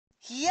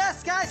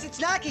Yes, guys, it's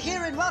Naki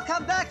here, and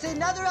welcome back to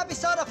another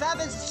episode of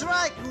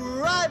Heavenstrike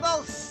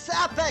Rivals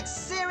Apex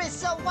series.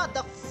 So what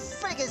the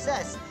frick is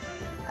this?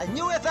 A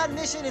new event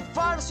mission in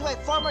farms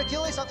with farmer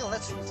killers. Okay,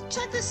 let's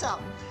check this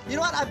out. You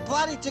know what? I'm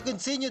planning to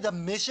continue the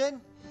mission,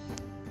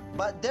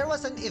 but there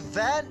was an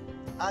event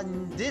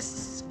on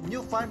this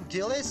new farm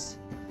killers.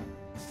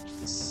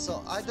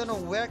 So I don't know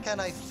where can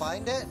I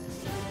find it.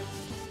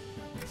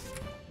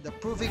 The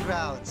proving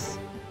grounds.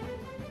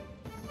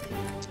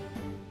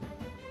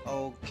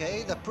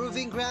 Okay, the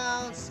proving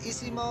grounds,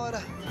 easy mode.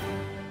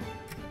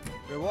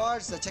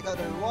 Rewards, let's check out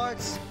the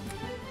rewards.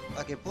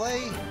 Okay,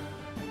 play.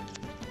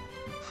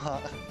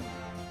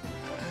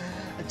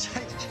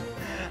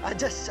 I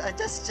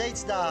just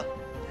changed the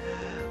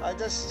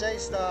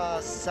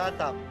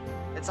setup.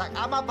 It's like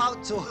I'm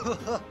about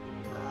to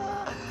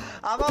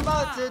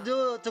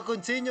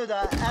continue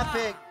the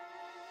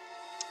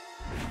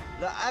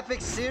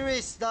epic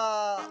series,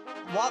 the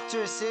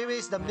walkthrough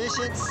series, the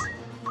missions.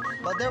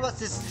 But there was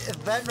this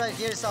event right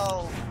here,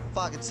 so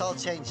fuck, it's all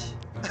changed.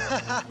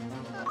 Yeah,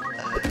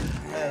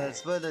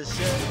 let's put the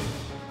shit.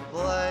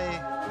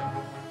 Play.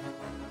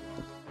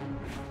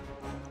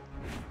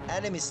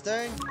 Enemy's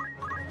turn.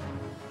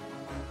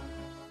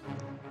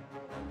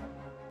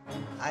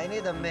 I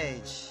need a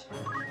mage.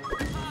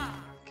 Okay,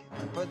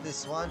 I put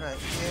this one right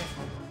here.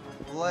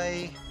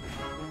 Play.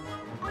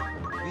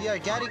 We are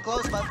getting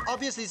close, but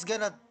obviously it's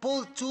gonna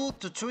pull 2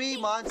 to 3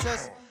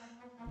 monsters.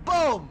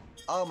 Boom!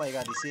 Oh my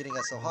god, he's hitting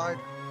us so hard.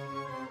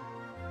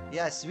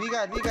 Yes, we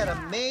got a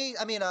mage,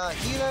 a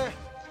healer.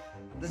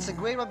 That's a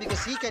great one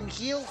because he can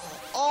heal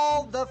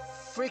all the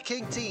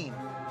freaking team.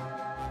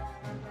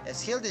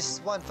 Let's heal this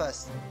one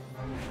first.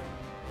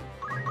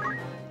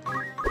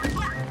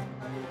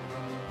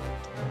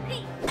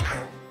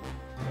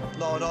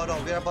 No,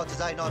 we're about to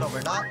die. No,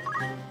 we're not.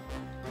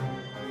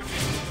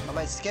 I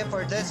might skip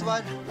for this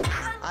one.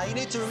 I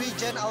need to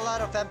regen a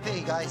lot of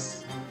MP,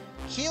 guys.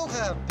 Heal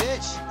her,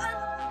 bitch.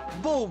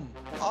 Boom!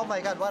 Oh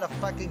my god, what a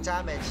fucking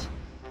damage.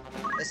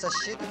 It's a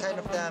shitty kind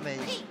of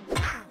damage.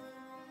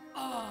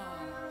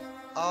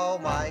 Oh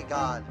my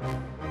god.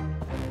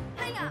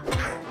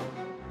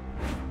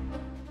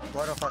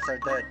 One of us are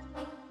dead.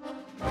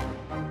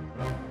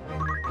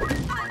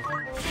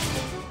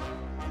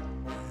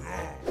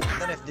 I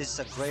don't know if this is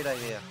a great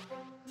idea.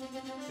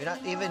 We're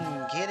not even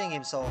hitting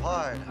him so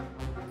hard.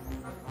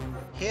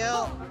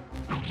 Heal.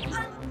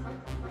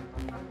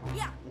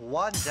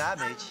 1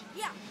 damage.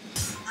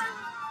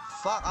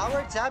 Fuck,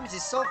 our damage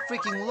is so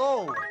freaking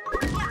low.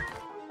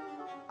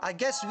 I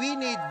guess we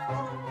need...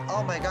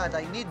 Oh my god,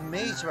 I need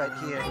mage right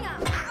here. I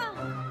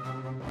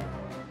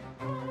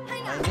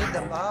need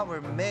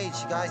our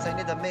mage, guys. I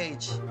need a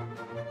mage.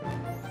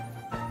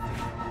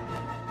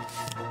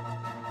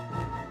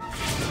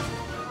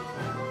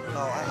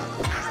 No,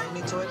 I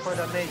need to wait for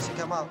the mage to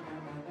come out.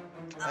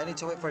 I need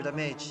to wait for the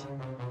mage.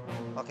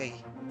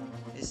 Okay.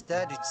 It's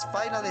dead. It's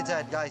finally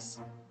dead, guys.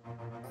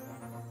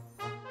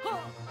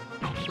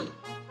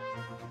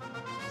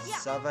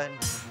 7.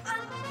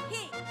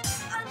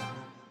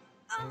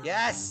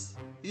 Yes!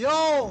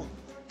 Yo!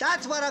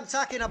 That's what I'm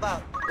talking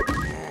about!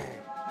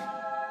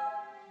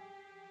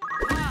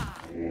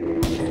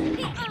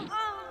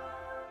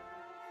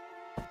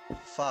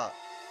 Fuck.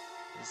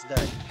 It's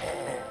dead.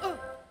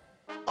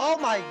 Oh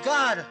my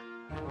god!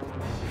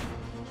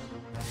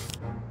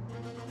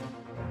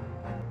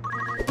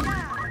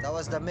 That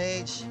was the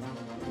mage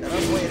that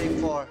I'm waiting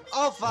for.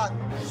 Oh fuck!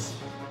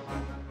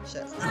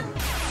 Shit.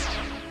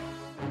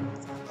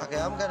 Okay,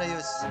 I'm gonna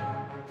use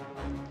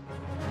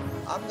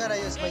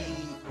my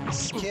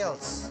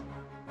skills.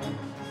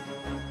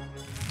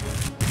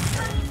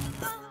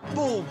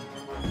 Boom!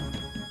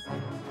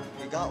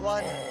 We got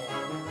one.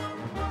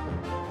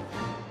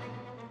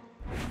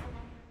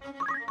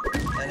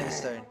 Enemy's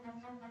turn.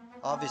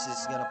 Obviously,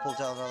 it's gonna pull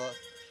down a lot.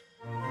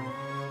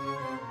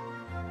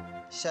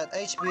 Shut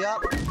HP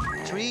up.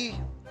 3.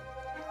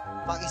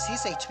 Fuck, is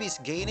his HP is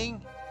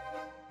gaining?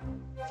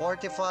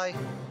 45.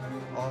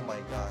 Oh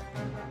my god.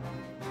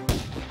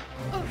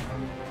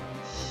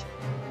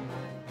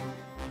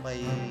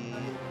 Okay,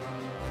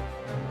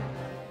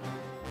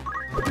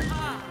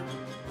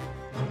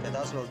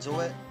 that will do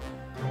it.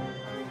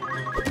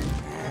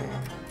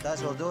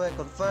 That will do it.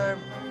 Confirm.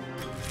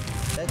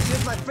 Let's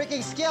use my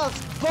freaking skills.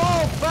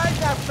 Boom! Burn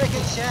that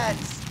freaking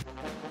chance.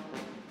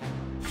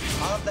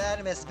 All of the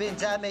enemies has been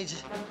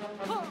damaged.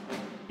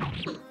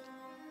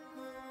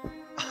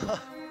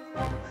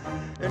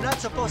 You're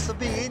not supposed to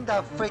be in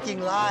the freaking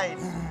line.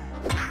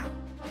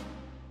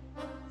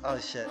 Oh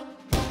shit.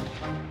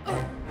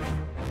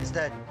 He's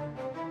dead.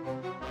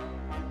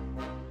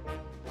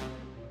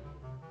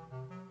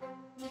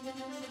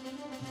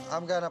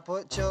 I'm gonna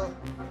put you.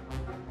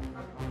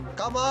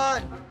 Come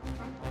on!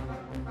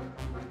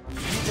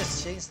 You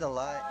just changed the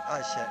line.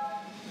 Oh shit.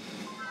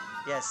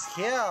 Yes,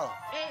 heal.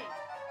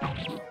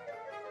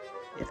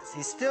 Yes,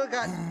 he's still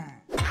got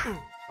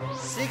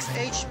 6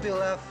 HP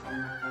left.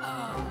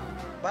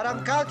 But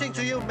I'm counting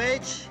to you,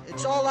 mage.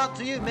 It's all up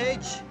to you,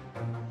 mage.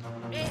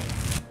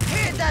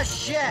 Hit that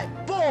shit!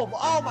 Boom!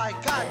 Oh my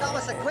god, that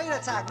was a great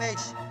attack, mage!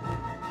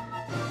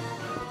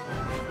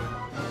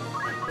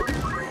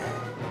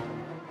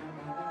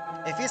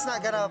 If he's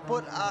not gonna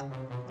put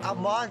a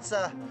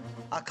monster,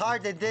 a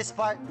card in this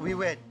part, we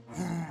win.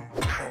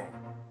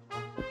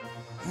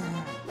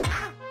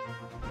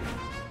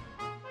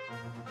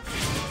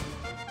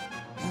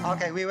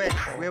 Okay, we win.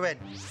 We win.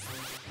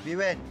 We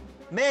win.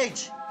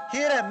 Mage!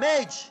 Hit him,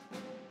 mage!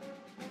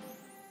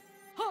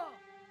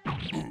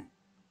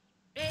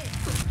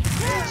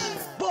 Mage!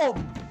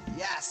 Boom!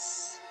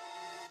 Yes!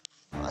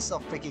 That's so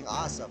freaking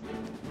awesome.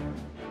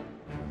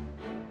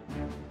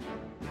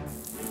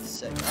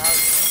 Check out.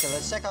 Okay,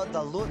 let's check out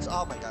the loot.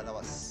 Oh my god, that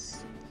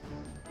was...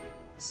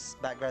 This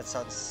background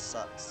sound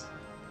sucks.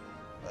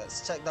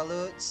 Let's check the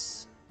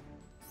loots.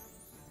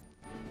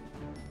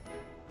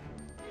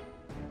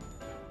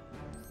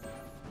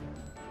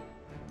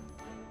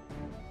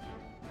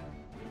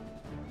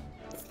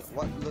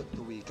 What loot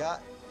do we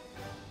got?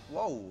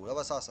 Whoa, that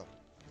was awesome.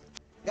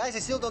 Guys, I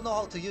still don't know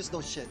how to use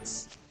those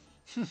shits.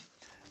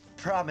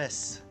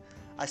 Promise.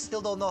 I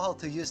still don't know how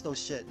to use those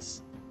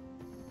shits.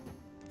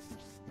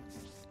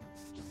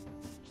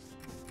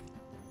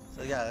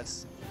 So yeah,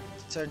 let's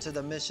turn to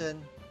the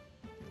mission.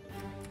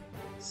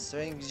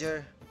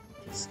 Stranger.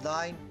 It's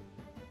 9.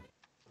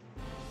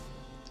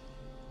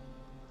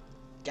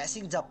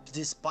 Guessing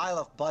this pile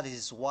of bodies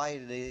is why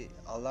the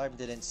alarm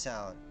didn't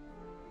sound.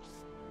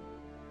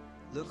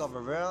 Look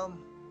over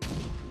realm.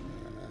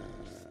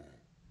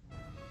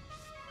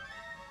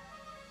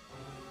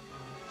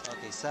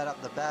 Okay, set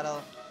up the battle.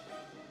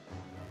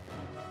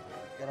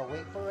 Gonna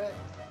wait for it.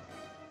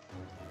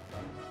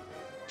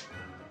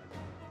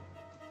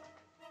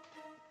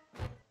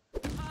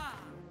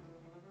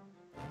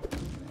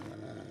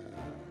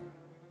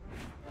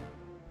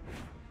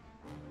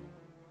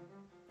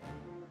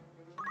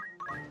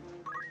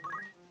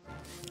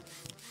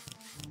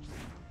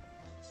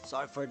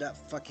 Sorry for that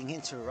fucking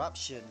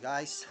interruption,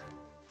 guys.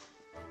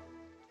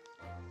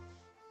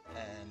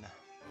 And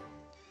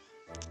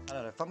I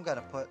don't know if I'm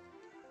gonna put...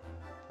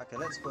 Okay,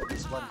 let's put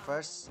this one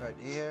first, right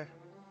here.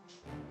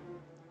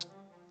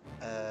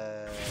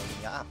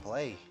 Yeah,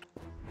 play.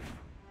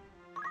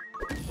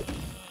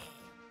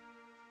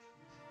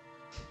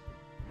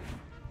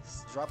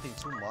 It's dropping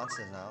 2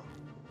 monsters now.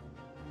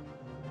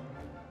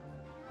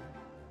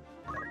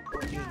 Gotta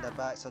put you in the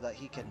back so that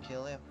he can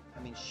kill him. I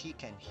mean, she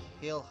can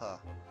heal her.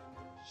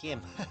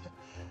 Him.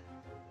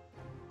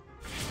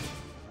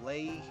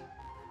 Lay.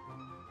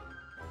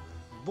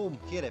 Boom,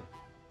 hit him.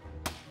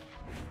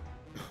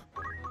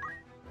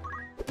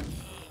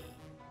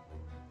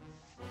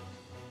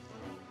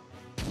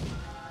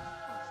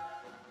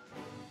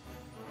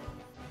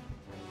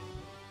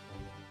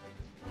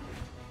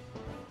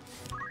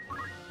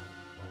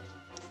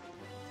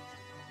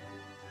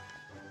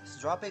 It's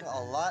dropping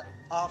a lot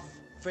of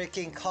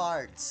freaking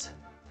cards.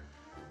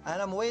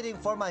 And I'm waiting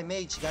for my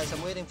mage, guys.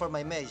 I'm waiting for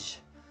my mage.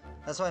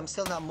 That's why I'm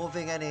still not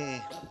moving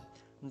any...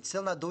 I'm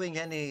still not doing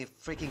any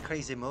freaking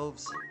crazy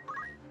moves.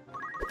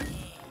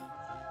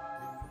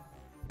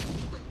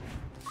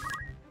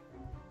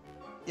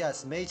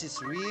 Yes, mage is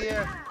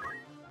rear.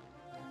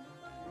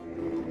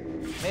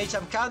 Mage,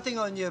 I'm counting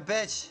on you,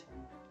 bitch.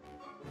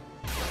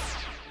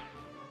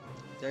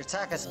 Their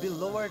attack has been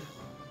lowered.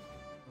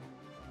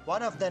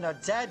 One of them are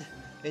dead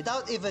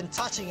without even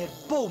touching it.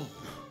 Boom!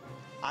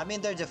 I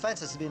mean, their defense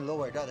has been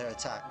lowered, not their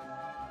attack.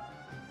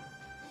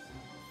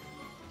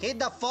 Hit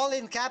the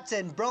fallen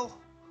captain, bro.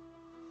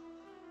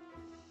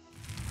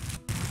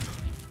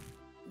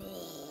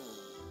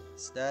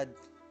 It's dead.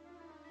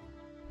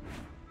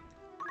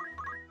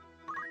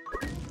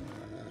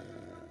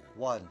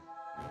 One.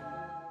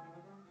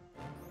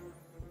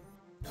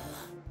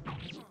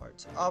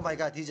 Oh my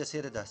god, he just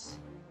hit us.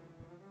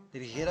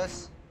 Did he hit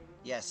us?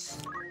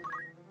 Yes.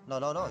 No,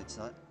 no, no, it's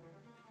not.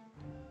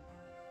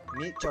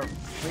 Meet your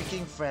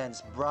freaking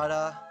friends,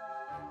 brother.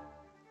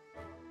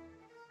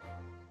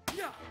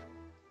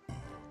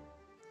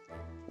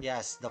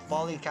 Yes, the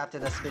falling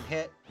captain has been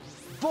hit.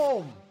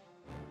 Boom!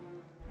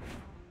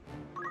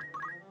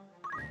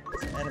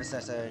 It's the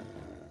enemy's turn.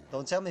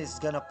 Don't tell me he's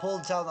gonna pull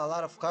down a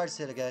lot of cards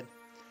here again.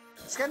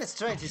 It's kinda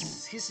strange,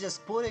 he's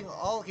just putting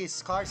all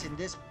his cards in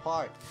this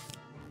part.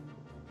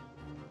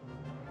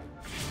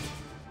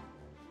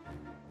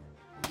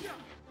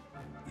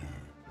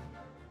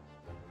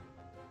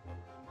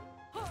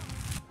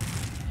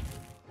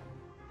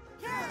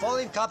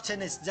 Falling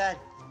captain is dead.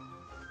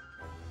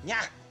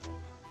 Yeah.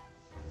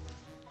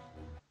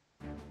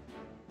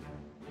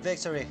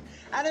 Victory.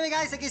 Anyway,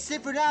 guys, I can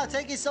sleep for now.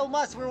 Thank you so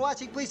much for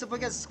watching. Please don't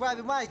forget to subscribe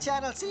to my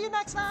channel. See you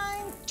next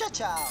time. Ciao,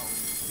 ciao.